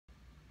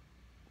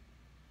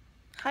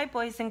Hi,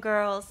 boys and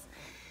girls.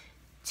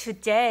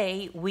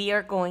 Today we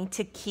are going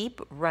to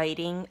keep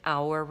writing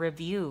our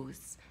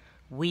reviews.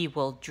 We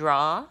will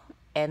draw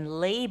and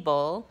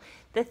label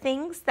the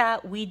things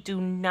that we do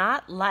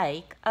not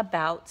like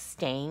about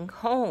staying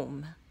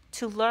home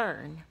to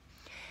learn.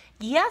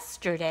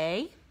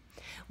 Yesterday,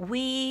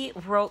 we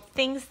wrote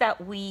things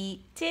that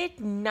we did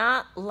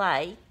not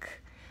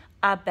like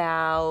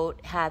about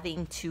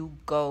having to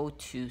go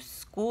to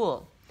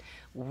school.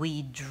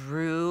 We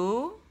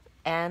drew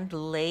and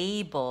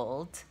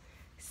labeled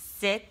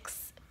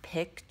 6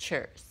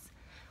 pictures.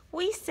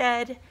 We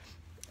said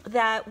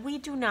that we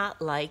do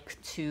not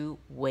like to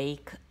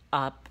wake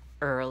up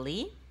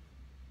early.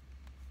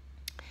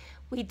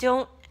 We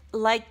don't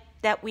like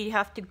that we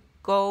have to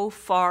go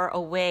far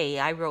away.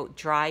 I wrote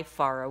drive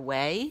far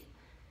away.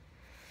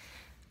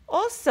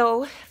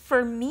 Also,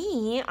 for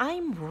me,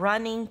 I'm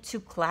running to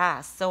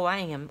class, so I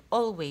am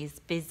always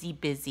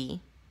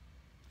busy.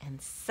 And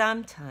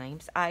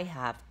sometimes I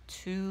have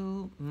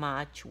too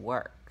much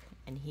work.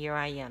 And here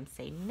I am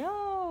saying,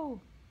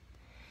 no.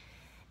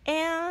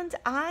 And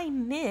I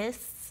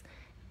miss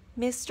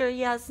Mr.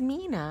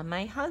 Yasmina,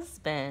 my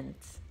husband.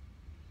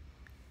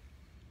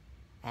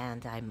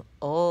 And I'm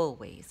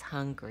always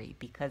hungry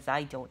because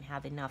I don't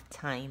have enough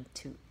time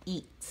to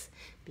eat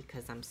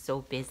because I'm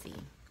so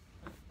busy.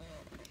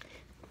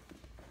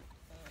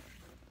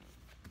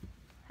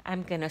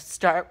 I'm going to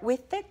start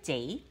with the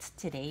date.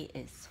 Today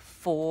is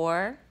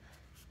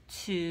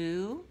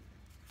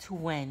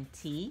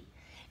 4/2/20.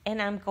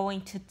 And I'm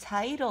going to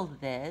title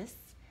this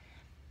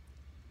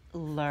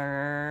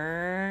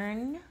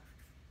Learn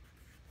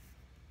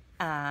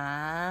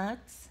at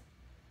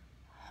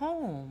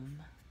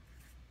Home.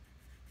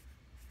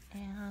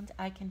 And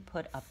I can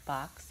put a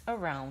box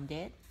around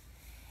it.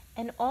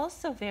 And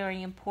also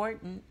very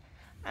important,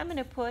 I'm going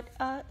to put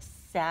a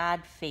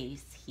sad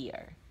face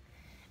here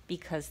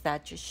because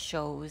that just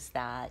shows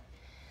that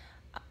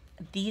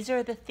these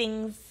are the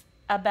things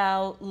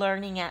about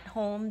learning at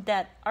home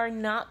that are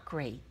not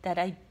great, that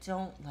I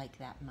don't like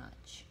that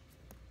much.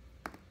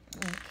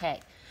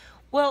 Okay.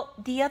 Well,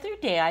 the other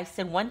day I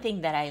said one thing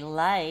that I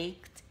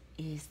liked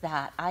is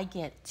that I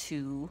get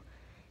to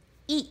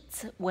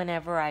eat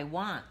whenever I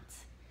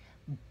want.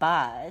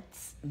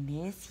 But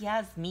Miss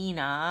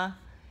Yasmina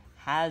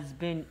has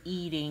been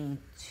eating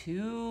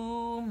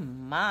too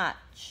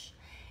much,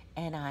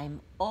 and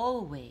I'm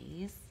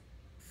always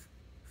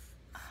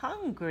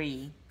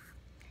hungry.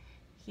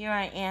 Here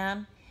I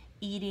am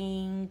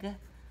eating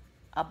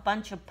a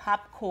bunch of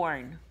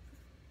popcorn.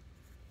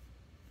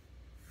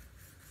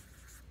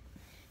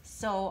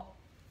 So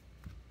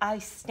I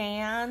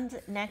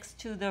stand next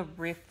to the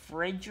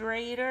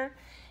refrigerator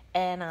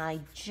and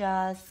I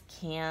just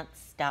can't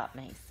stop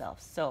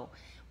myself. So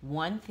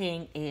one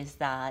thing is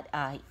that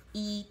I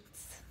eat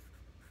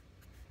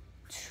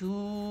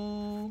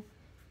too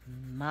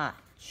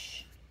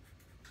much.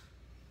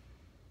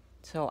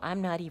 So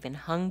I'm not even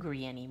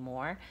hungry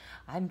anymore.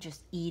 I'm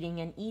just eating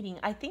and eating.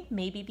 I think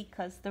maybe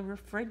because the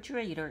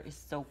refrigerator is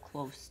so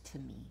close to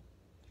me.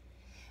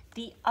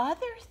 The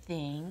other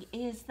thing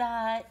is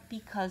that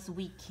because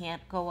we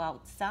can't go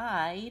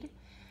outside,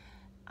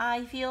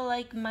 I feel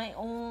like my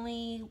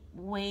only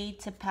way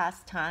to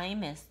pass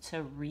time is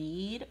to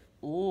read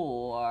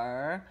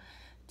or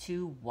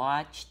to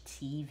watch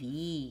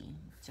TV.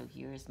 So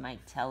here's my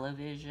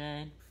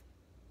television,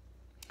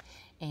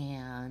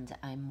 and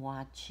I'm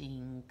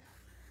watching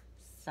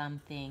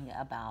something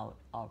about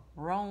a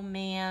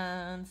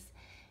romance,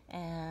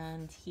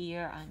 and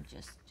here I'm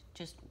just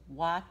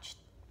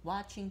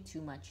watching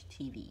too much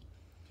TV.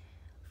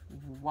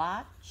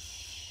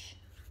 Watch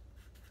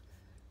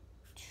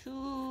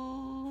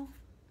too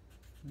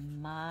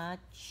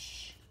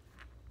much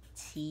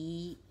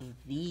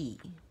TV.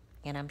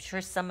 And I'm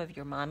sure some of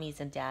your mommies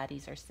and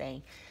daddies are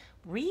saying,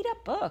 read a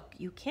book.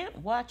 You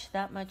can't watch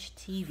that much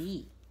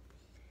TV.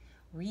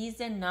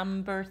 Reason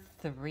number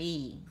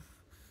 3.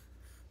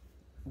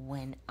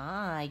 When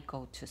I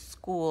go to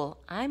school,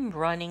 I'm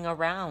running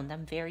around.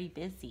 I'm very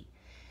busy.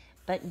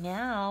 But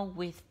now,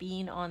 with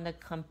being on the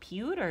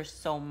computer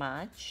so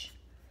much,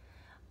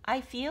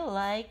 I feel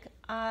like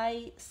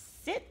I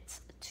sit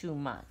too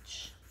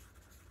much.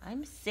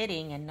 I'm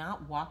sitting and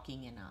not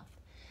walking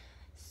enough.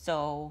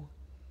 So,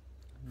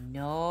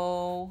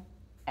 no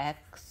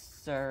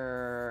exercise.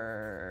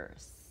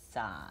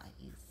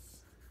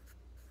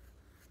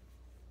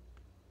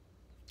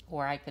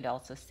 Or I could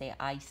also say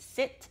I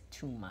sit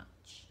too much.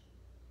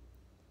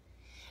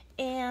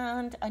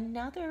 And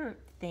another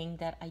thing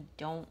that I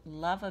don't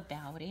love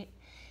about it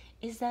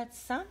is that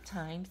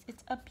sometimes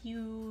it's a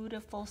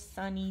beautiful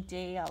sunny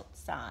day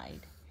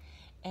outside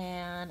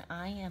and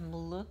I am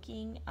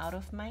looking out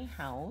of my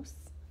house,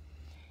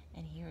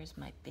 and here's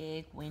my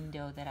big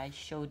window that I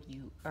showed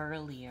you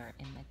earlier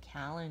in the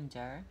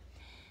calendar,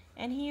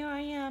 and here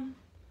I am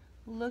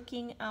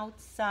looking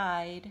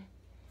outside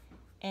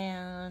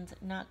and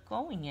not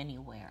going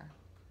anywhere.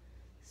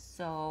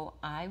 So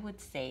I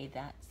would say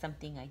that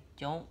something I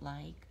don't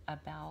like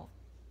about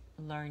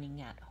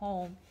learning at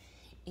home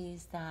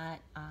is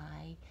that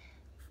I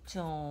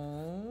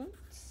don't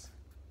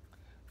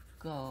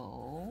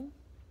go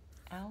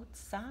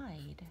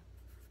outside.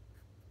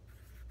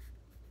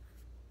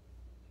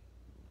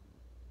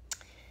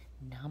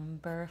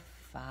 Number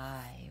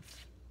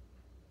 5.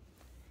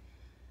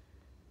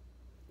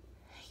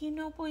 You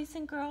know, boys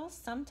and girls,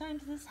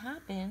 sometimes this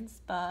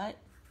happens, but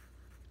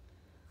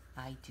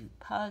I do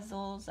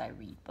puzzles, I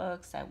read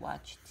books, I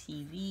watch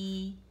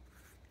TV,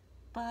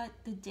 but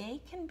the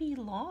day can be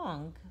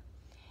long.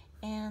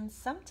 And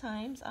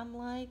sometimes I'm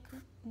like,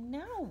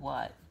 now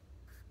what?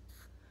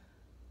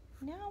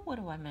 Now what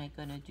am I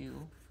gonna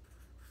do?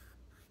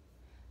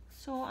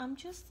 So I'm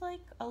just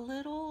like a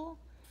little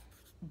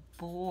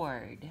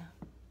bored.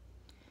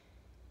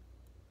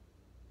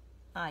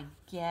 I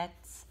get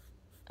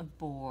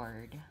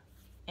bored.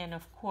 And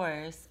of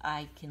course,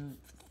 I can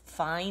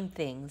find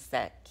things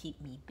that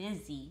keep me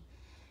busy.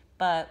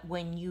 But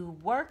when you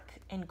work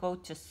and go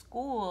to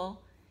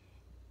school,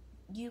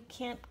 you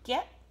can't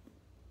get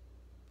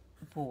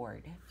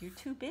bored. You're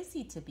too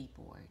busy to be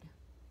bored.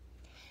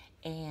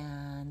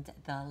 And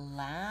the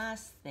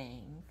last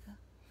thing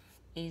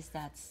is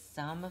that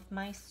some of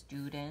my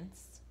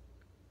students,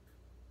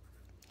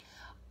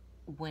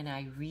 when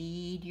I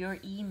read your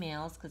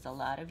emails, because a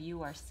lot of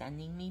you are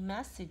sending me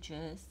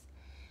messages,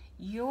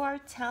 you are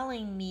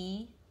telling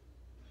me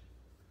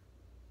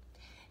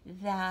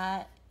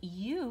that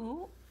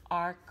you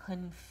are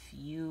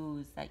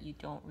confused, that you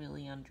don't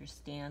really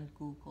understand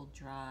Google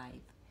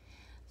Drive.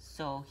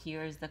 So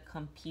here's the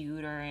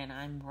computer and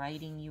I'm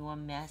writing you a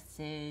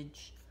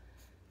message.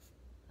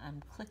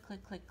 I'm click,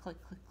 click, click, click,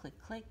 click, click,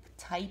 click,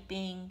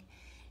 typing,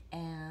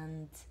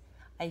 and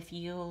I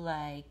feel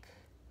like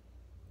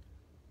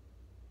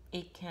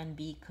it can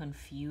be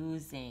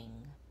confusing.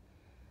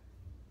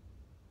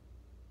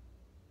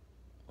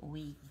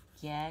 We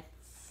get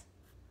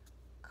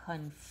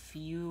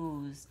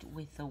confused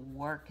with the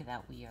work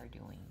that we are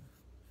doing.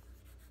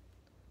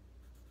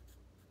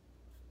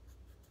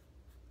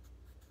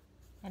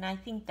 And I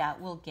think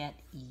that will get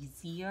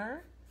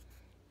easier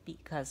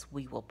because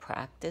we will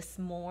practice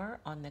more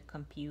on the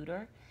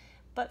computer.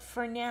 But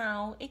for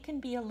now, it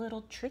can be a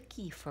little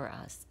tricky for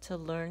us to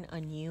learn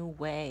a new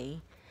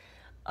way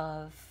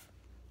of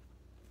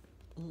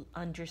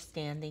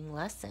understanding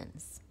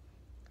lessons.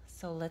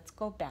 So let's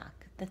go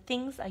back. The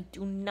things I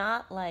do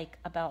not like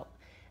about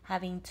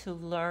having to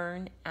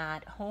learn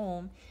at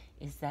home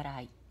is that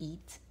I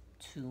eat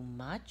too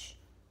much.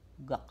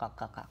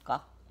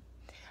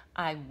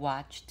 I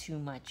watch too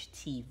much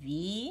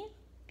TV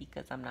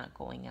because I'm not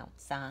going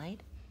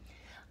outside.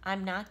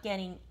 I'm not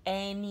getting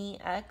any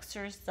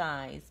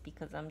exercise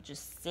because I'm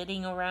just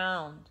sitting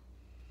around.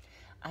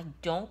 I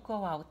don't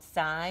go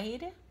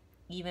outside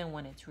even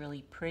when it's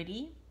really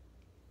pretty.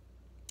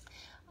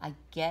 I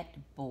get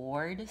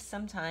bored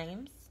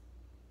sometimes,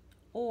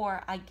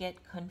 or I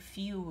get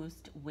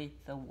confused with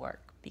the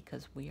work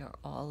because we are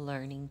all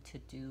learning to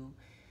do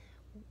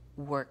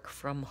work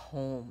from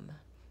home.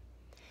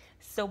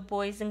 So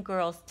boys and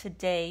girls,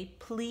 today,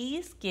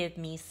 please give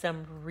me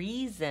some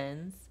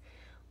reasons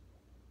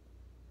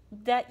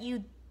that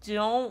you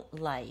don't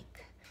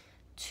like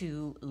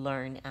to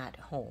learn at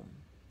home.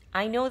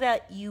 I know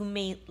that you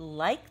may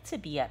like to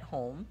be at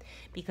home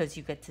because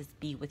you get to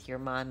be with your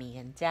mommy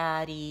and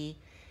daddy,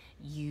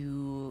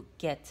 you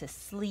get to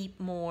sleep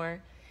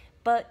more,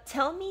 but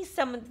tell me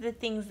some of the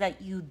things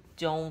that you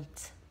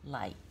don't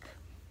like.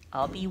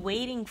 I'll be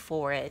waiting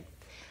for it,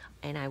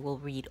 and I will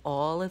read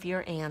all of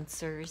your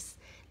answers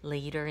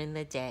later in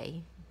the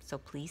day. So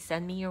please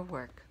send me your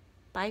work.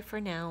 Bye for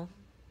now.